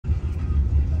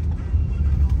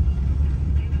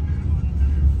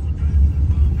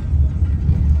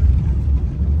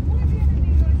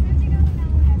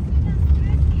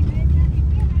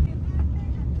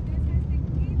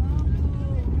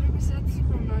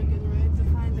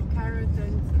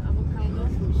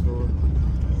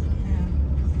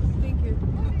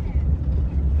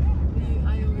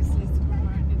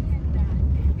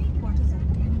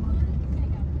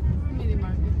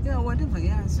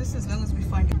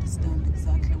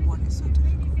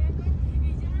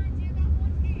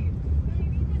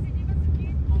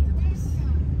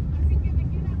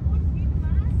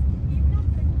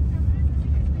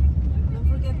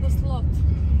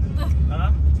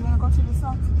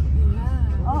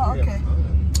Okay.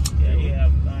 Yeah, you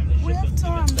have time. The We have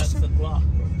time. That's the clock.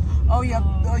 Oh yeah.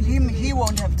 Oh, he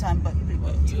won't have time, but we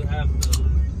will. You have to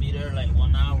be there like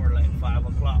 1 hour, like 5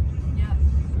 o'clock. Yeah.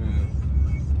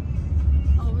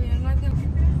 Oh, we are not gonna.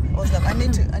 Also, I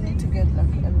need to get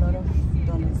like a lot of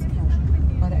dollars cash,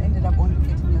 but I ended up only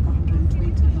getting like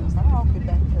 120. I was like, I'll be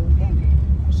back here again.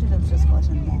 I should have just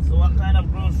gotten more. So what kind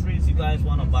of groceries you guys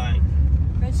want to buy?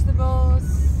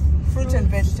 Vegetables. Fruit and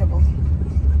vegetables.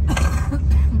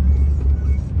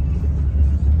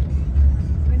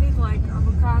 We need like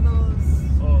avocados.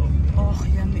 Oh,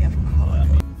 yummy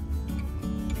avocado.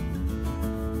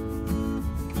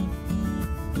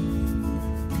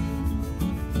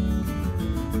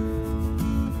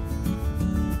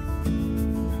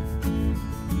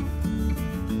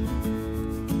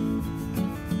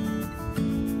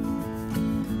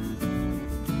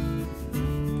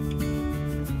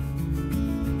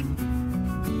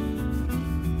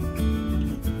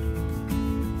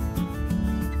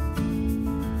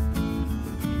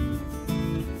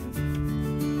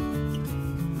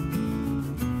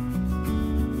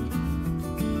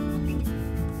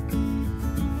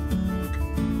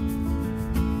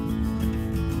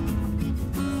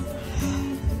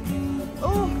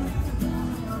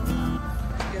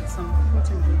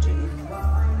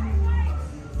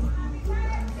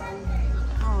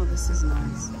 Oh, this is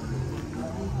nice.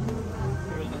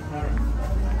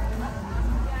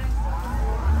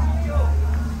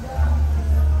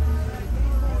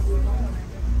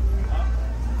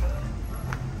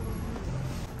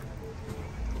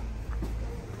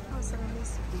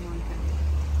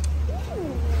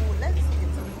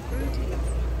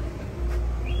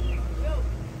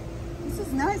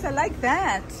 Nice, I like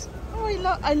that. Oh,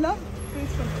 I love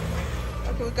fruits from.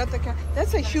 Okay, we got the cat.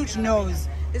 That's a huge nose.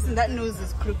 Isn't that nose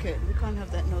is crooked? We can't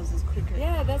have that nose is crooked.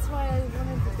 Yeah, that's why I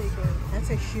wanted to take it. That's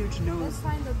a huge nose. Let's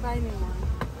find a tiny one.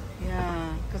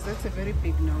 Yeah, because that's a very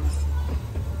big nose.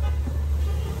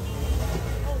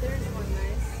 Oh, there's one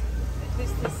nice.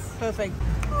 This. Perfect.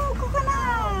 Oh,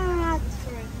 coconut.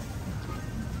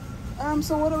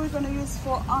 So what are we gonna use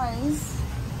for eyes?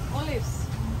 Olives.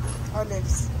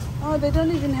 Olives. Oh, they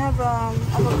don't even have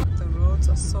avocado. The roads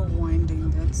are so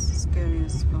winding. That's the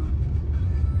scariest part.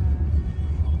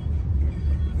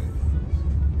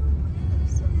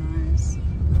 So nice.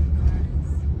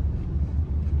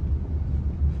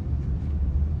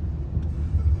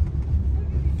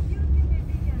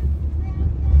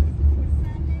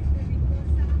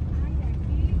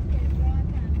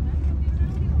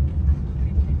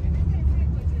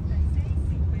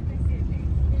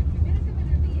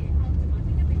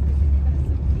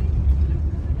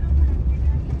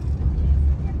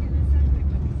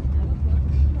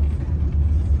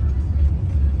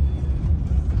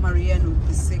 Would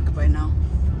be sick by now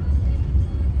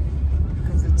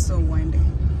because it's so winding.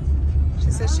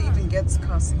 She says she even gets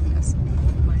car sickness. Oh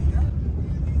my God.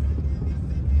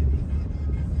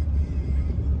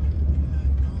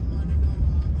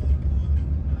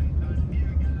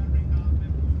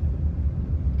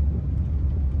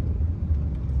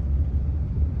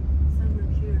 Somewhere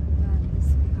here,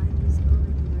 behind this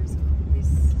building, there's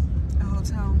this. A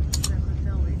hotel. The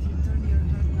hotel. If you turn your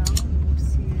head down, you will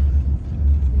see it.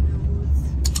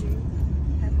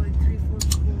 Have like 3-4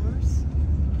 floors.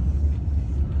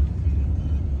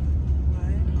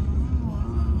 Right? Oh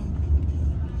wow.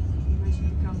 Imagine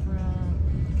you come for a.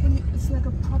 It's like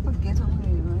a proper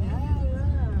getaway, right?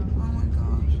 Yeah. Oh my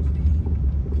gosh.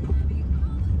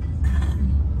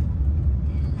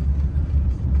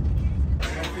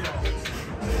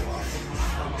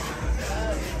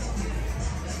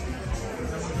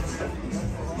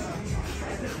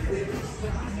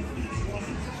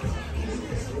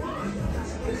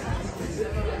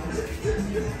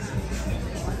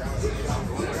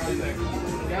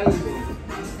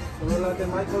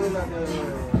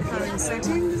 Current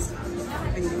settings.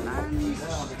 Having lunch.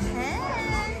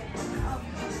 Hey.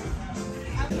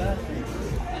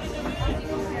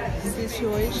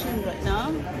 Situation right now.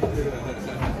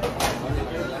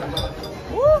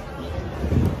 Woo.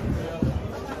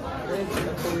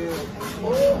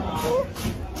 Ooh.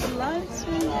 The light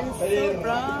swing is so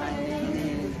bright.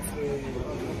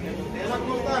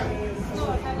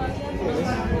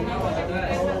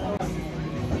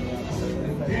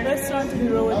 Restaurant in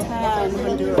Roatan,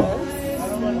 Honduras.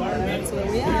 That's where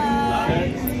we are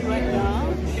right now.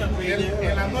 It's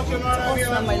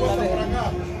awesome, I love it.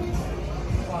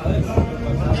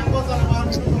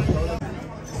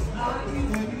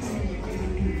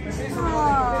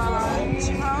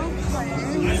 Chow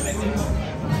place.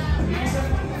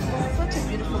 Such a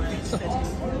beautiful beach setting.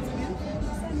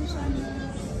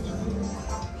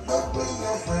 bring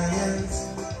your friends,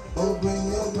 go bring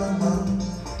your grandma,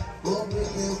 go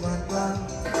bring your grandpa.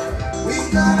 We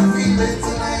gotta feel it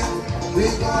tonight, we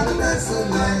gotta dance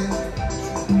tonight.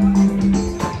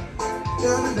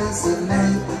 Gonna dance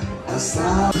tonight, that's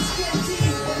how.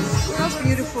 How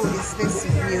beautiful is this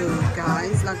view,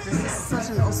 guys? Like, this is such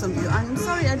an awesome view. I'm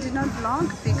sorry I did not vlog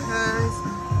because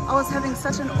I was having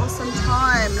such an awesome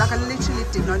time. Like, I literally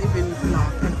did not even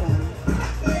vlog at all.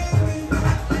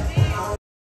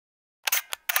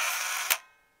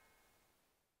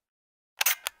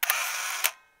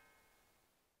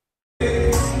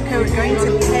 Okay, we're going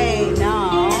to pay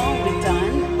now. We're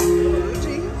done.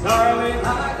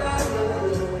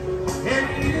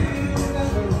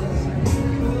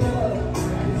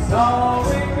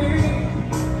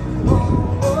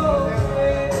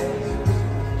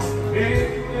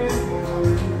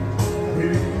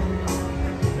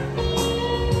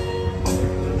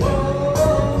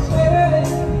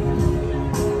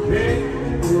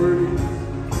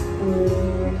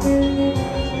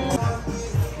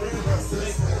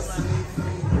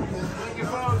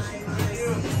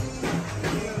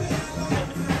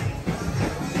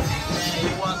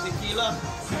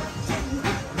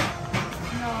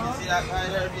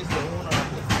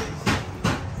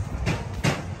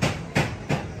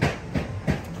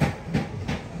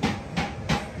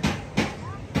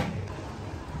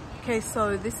 Okay,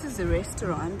 so this is a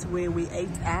restaurant where we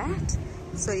ate at.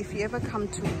 So if you ever come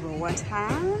to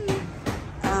Roatan,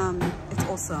 it's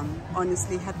awesome.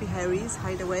 Honestly, Happy Harry's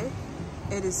Hideaway,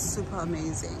 it is super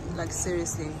amazing. Like,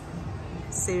 seriously,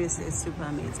 it's super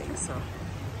amazing. So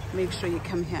make sure you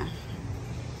come here.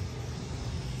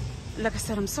 Like I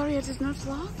said, I'm sorry I did not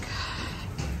vlog.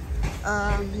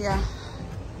 Yeah,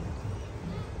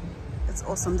 it's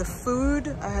awesome. The food,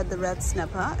 I had the red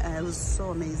snapper and it was so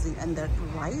amazing, and that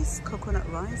rice, coconut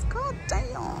rice, god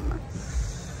damn.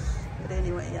 But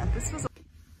anyway, yeah, this was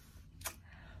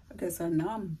okay. So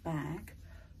now I'm back.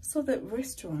 So the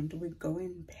restaurant, we go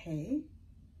and pay,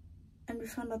 and we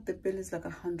found out the bill is like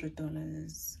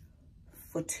 $100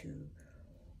 for two.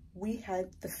 We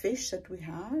had the fish that we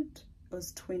had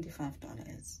was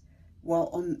 $25. Well,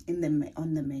 on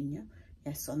the menu,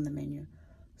 yes, on the menu.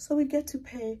 So we get to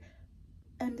pay,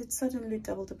 and it suddenly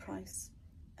doubled the price.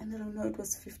 And I don't know, it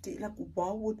was 50. Like,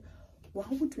 why would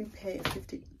we pay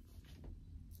 50?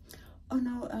 Oh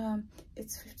no,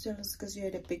 it's $50 because you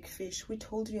had a big fish. We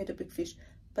told you had a big fish,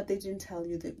 but they didn't tell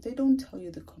you they don't tell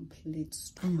you the complete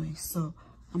story. Anyway, so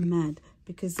I'm mad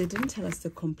because they didn't tell us the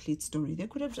complete story. They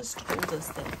could have just told us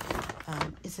that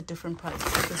it's a different price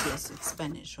because yes, it's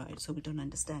Spanish, right? So we don't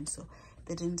understand. So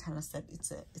they didn't tell us that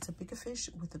it's a bigger fish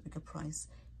with a bigger price.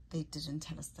 They didn't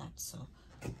tell us that. So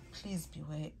please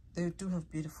beware. They do have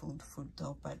beautiful food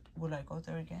though, but will I go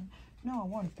there again? No, I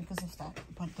won't because of that.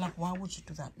 But like, why would you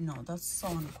do that? No, that's so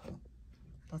uncool.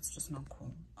 That's just not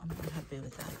cool. I'm not happy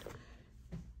with that.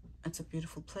 It's a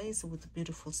beautiful place with a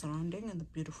beautiful surrounding and the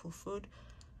beautiful food,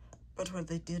 but what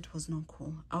they did was not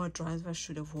cool. Our driver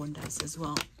should have warned us as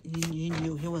well. He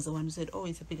knew. He was the one who said, oh,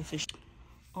 it's a bigger fish.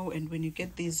 Oh, and when you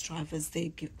get these drivers, they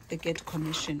get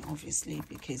commission, obviously,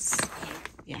 because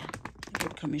yeah, they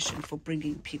get commission for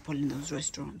bringing people in those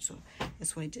restaurants. So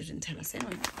that's why he didn't tell us.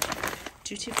 Anyway,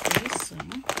 duty free. So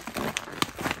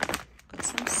got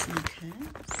some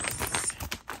sneakers,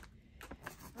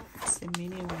 some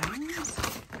mini ones,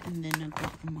 and then I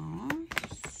got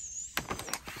masks,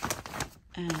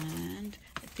 and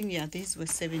I think, yeah, these were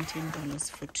 $17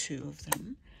 for two of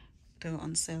them. They were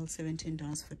on sale,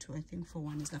 $17 for two. I think for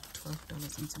one is like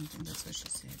 $12 and something. That's what she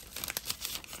said.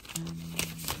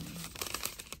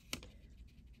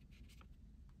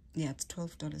 Yeah, it's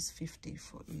 $12.50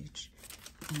 for each,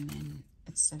 and then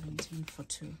it's $17 for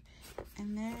two.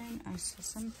 And then I saw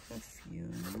some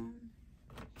perfume,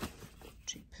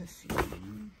 cheap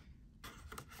perfume.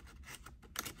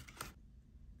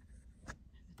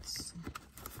 Let's see.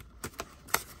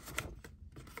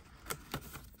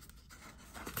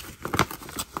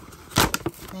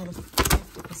 They had a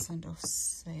 50% off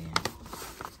sale.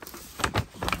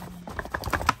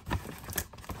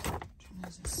 Which one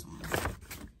is this one?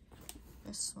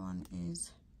 This one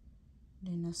is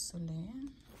Lina Soleil.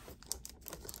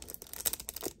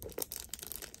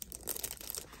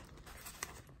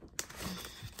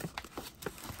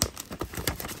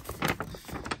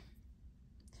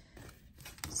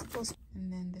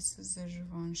 And then this is the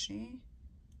Givenchy.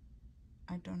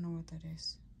 I don't know what that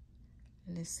is.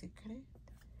 Le Secret.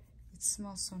 It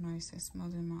smells so nice. I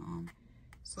smelled it in my arm.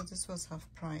 So this was half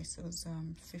price. It was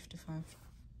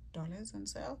 $55 on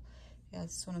sale. Yeah,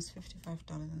 this one was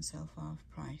 $55 on sale for half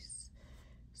price.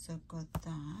 So I've got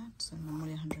that, so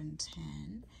normally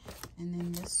 110. And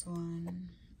then this one.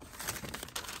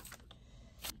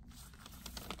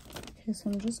 Okay, so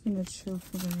I'm just gonna chill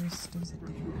for the rest of the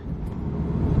day.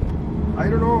 I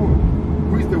don't know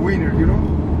who is the winner, you know?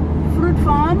 Fruit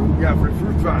farm? Yeah, for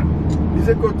fruit farm. This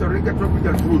is Costa Rica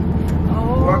tropical fruit.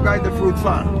 Oh. What kind of fruit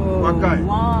farm? What kind?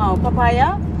 Wow,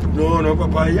 papaya? No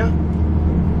papaya.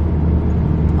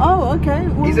 Oh, okay.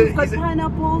 Well, Is we've it- got is it-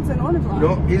 pineapples and olive oil.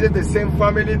 No, is it the same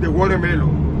family, the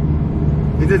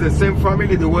watermelon? Is it the same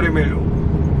family, the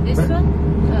watermelon? This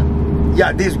one?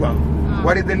 Yeah, this one.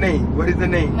 What is the name? What is the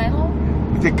name?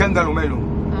 Melon? It's a candalo melon.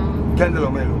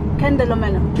 Candalo melon.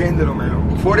 Candelomeno. Candalo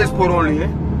melon. 4 export only, eh?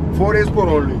 4 export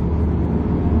only.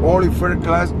 Only first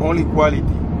class, only quality.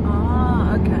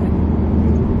 Ah,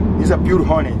 okay. It's a pure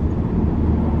honey.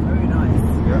 Very nice.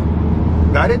 Yeah.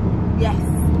 Got it? Yes.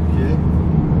 Okay.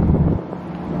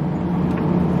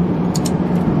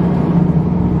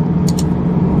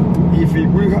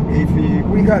 If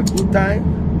we have good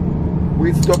time,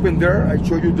 we stop in there. I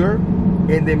show you there,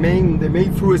 and the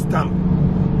main fruit stamp.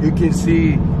 You can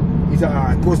see it's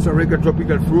a Costa Rica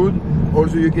tropical fruit.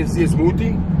 Also, you can see a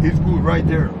smoothie. It's good right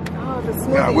there. Oh, the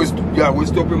smoothie. We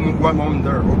stop in one moment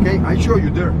there. Okay, I show you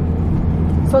there.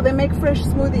 So they make fresh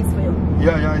smoothies for you?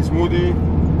 Yeah, smoothie.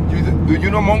 Do you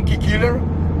know monkey killer?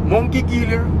 Monkey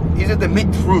killer is the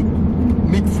mixed fruit.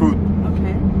 Mixed fruit.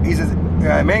 Okay. It's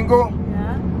mango,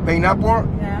 Yeah. pineapple,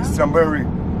 Yeah. strawberry.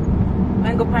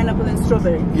 Mango, pineapple, and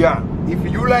strawberry. Yeah. If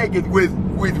you like it with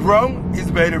rum, it's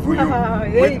better for you.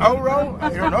 Yeah. Without rum, I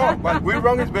don't know, but with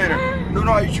rum it's better. No,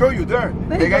 I show you there.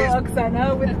 There The you guy go,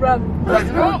 Oksana, with rum. is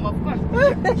Rum, of course.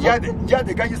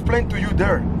 the guy explained to you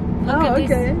there. Look Oh, at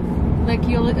this. okay. Like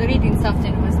you're reading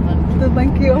something, husband. So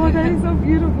thank you. Oh, that is so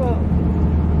beautiful.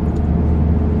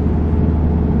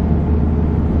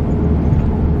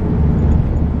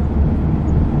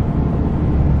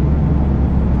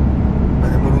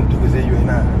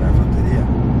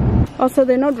 Oh, so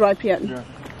they're not ripe yet. Yeah.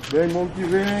 Then monkey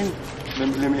ring.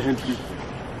 Let me help you.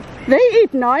 They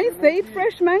eat nice. They eat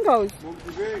fresh mangoes. Monkey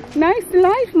ring. Nice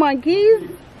life, monkeys.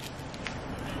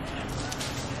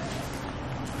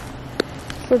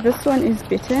 So this one is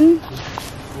bitten.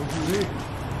 Monkey ring.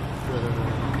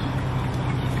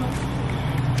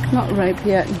 Not ripe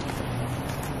yet.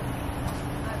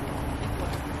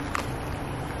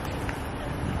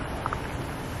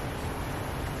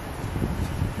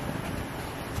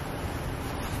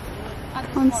 I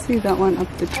can't see that one up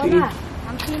the tree.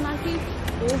 Monkey.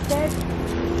 Is that?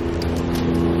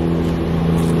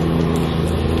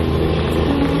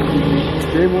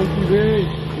 Hey, monkey ring.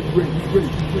 This way.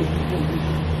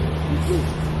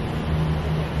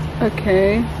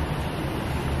 Okay.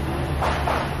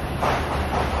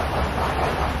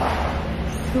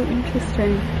 So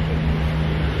interesting.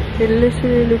 They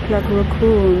literally look like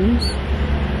raccoons,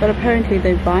 but apparently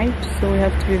they bite, so we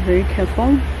have to be very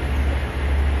careful.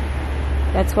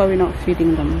 That's why we're not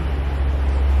feeding them.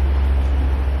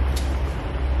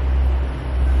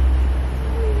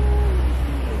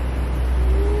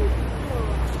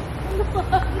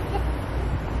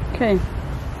 Okay,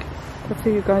 let's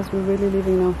see you guys, we're really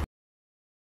leaving now.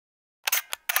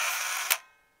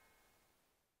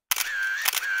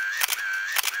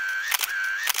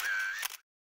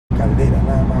 Caldera,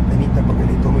 nada más, penita para que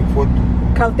le tome foto.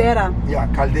 Caldera. Yeah,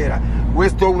 caldera. We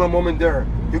stop one moment there.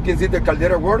 You can see the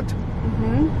caldera word?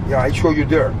 Yeah, I show you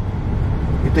there.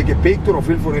 You take a picture or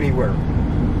feel for anywhere.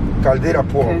 Caldera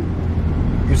pole. Okay.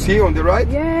 You see on the right?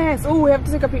 Yes. Oh, we have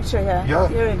to take a picture here. Yeah.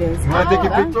 Here it is. You want to take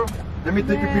a Oh, picture? Let me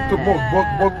take a picture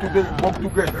both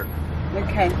together.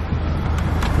 Okay.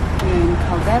 And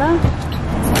caldera.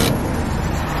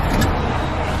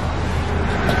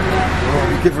 Oh,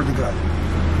 be careful with that.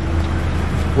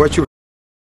 Watch your.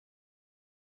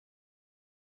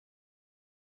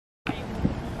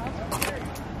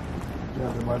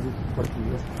 Yeah, the magic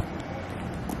partido.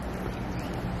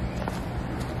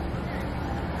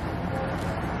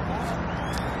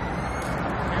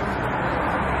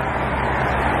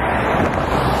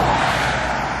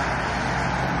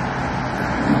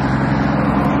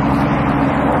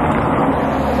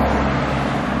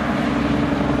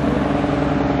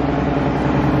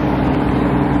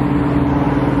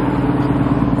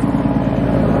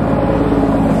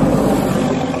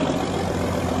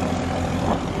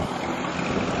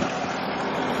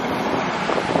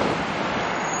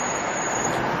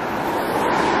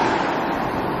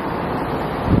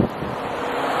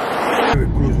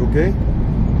 Cruise, okay?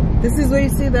 This is where you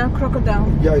see the crocodile.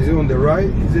 Yeah, is it on the right?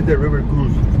 Is it the river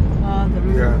cruise? Oh, the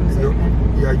river Yeah, cruise,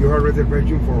 okay. yeah, you have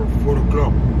reservation for 4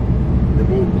 o'clock. The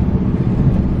boat.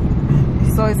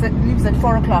 So it leaves at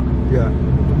 4 o'clock. Yeah,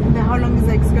 And then how long is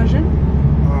the excursion?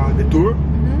 The tour?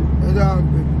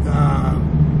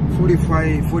 It's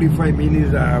 45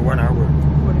 minutes, 1 hour.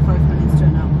 45 minutes to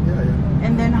an hour. Yeah, yeah.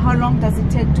 And then how long does it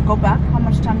take to go back? How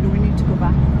much time do we need to go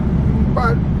back?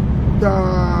 But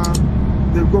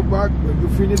they go back when you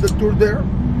finish the tour there.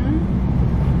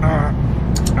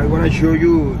 I want to show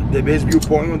you the best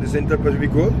viewpoint on the Central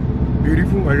Pacific Coast.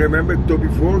 Beautiful. I remember I told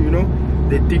before, you know,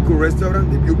 the Tico restaurant,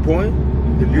 the viewpoint,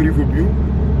 the beautiful view.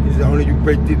 Is only you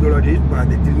pay $10 each, but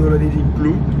the $10 each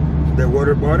include the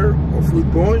water bottle or fruit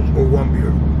punch or 1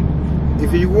 beer.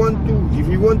 If you want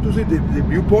to see the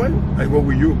viewpoint, I go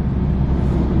with you.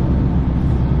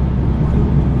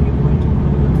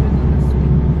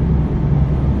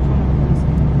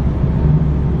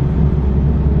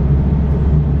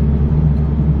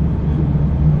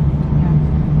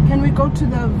 Can we go to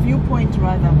the viewpoint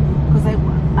rather? Because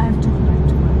I have to go back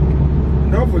to work.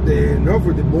 No,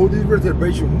 for the boat is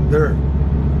reservation there.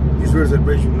 It's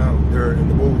reservation now. There in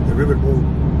the boat, the river boat.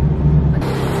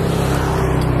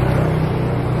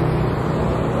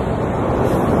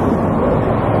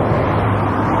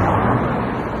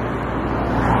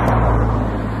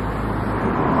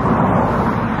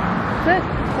 Good.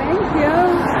 Thank you.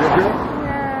 Okay.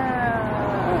 Yeah.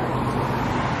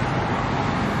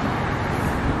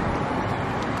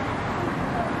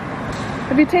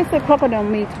 Have you tasted crocodile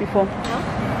meat before?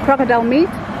 Crocodile meat?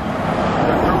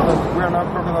 We are not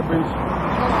crocodile fish.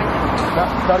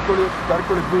 Tarcoli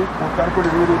fish or tarcoli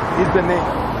fish is the name.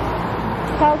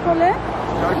 Tarcoli?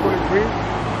 Tarcoli fish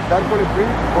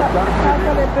or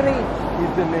tarcoli fish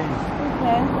is the name.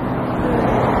 Okay.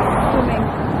 Swimming.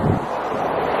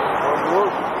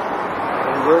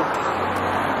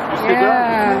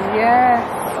 Yeah, yeah.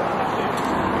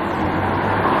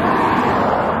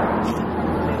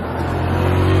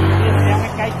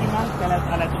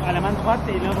 À la main droite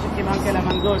et l'autre qui manque à la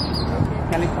main gauche.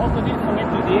 Quand les crocodiles sont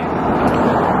étudiés,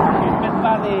 ils ne mettent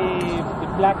pas des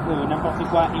plaques de n'importe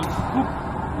quoi. Ils coupent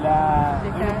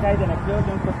une écaille de la queue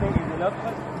d'un côté et de l'autre.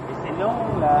 Et selon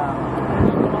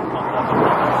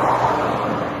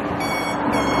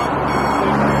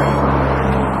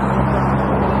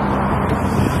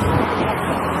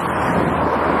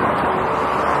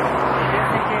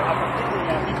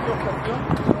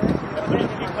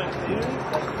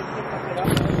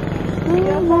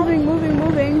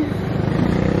Moving.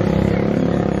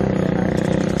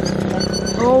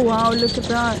 Oh wow, look at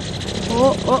that.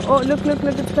 Oh, look,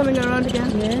 it's coming around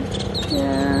again.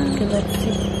 Yeah. Okay, let's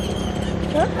see.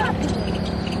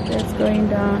 It's going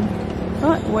down.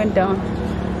 Oh, it went down.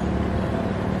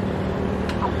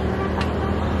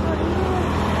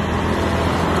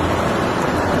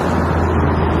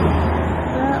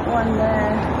 That one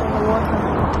there in the water.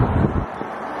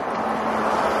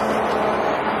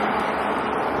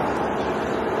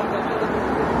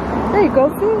 There you go,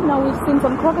 see? Now we've seen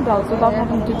some crocodiles without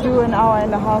having to do an hour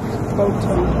and a half boat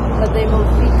tour. But they will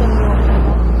feed on you.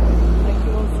 Like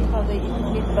you will see how they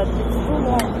eat it, but it's too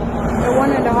long. The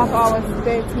 1.5 hours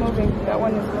today it's moving. That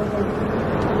one is moving.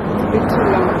 It's a bit too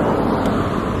long.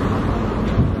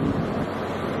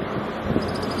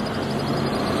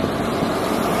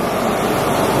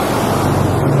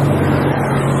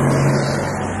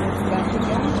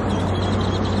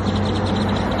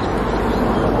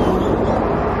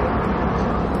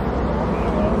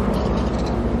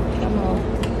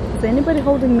 Is anybody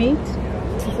holding meat?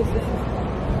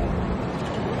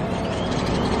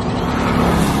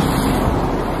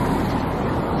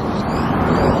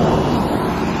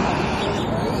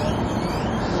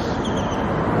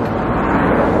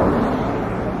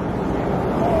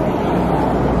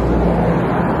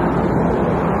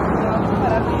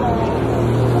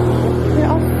 They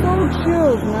are so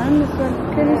chilled, man. It's like,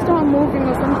 can you start moving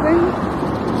or something?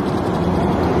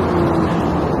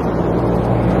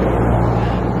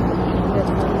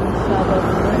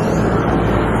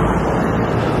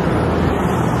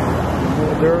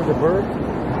 There, the bird.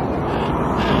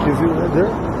 You see right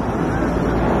there?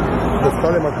 The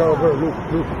Scarlet Macao bird. Look.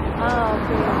 Ah,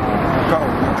 okay.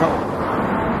 Macao.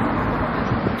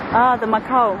 Ah, the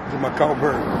Macao. The Macao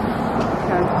bird.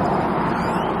 Okay.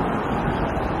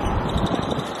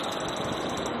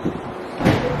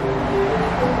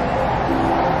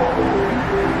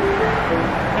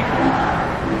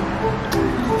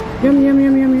 Yum.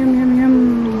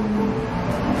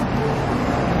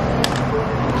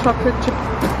 Chocolate chip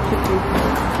cookies.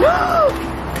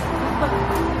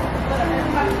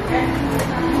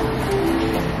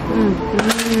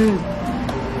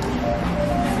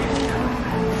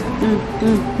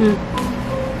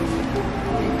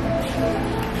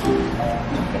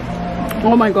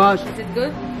 Oh my gosh. Is it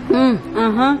good?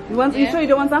 You want? You sure you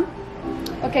don't want some?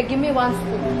 Okay, give me 1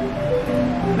 scoop.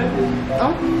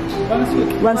 Huh? 1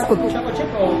 scoop. 1 scoop. Chocolate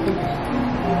chip or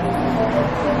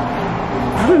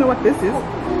I don't know what this is.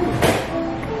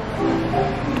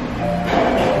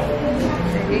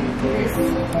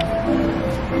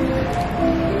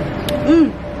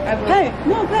 Hey,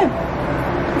 no, hey.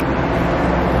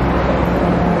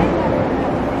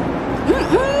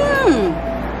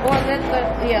 Well,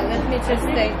 let me just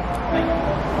take.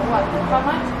 What? How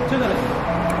much? $2.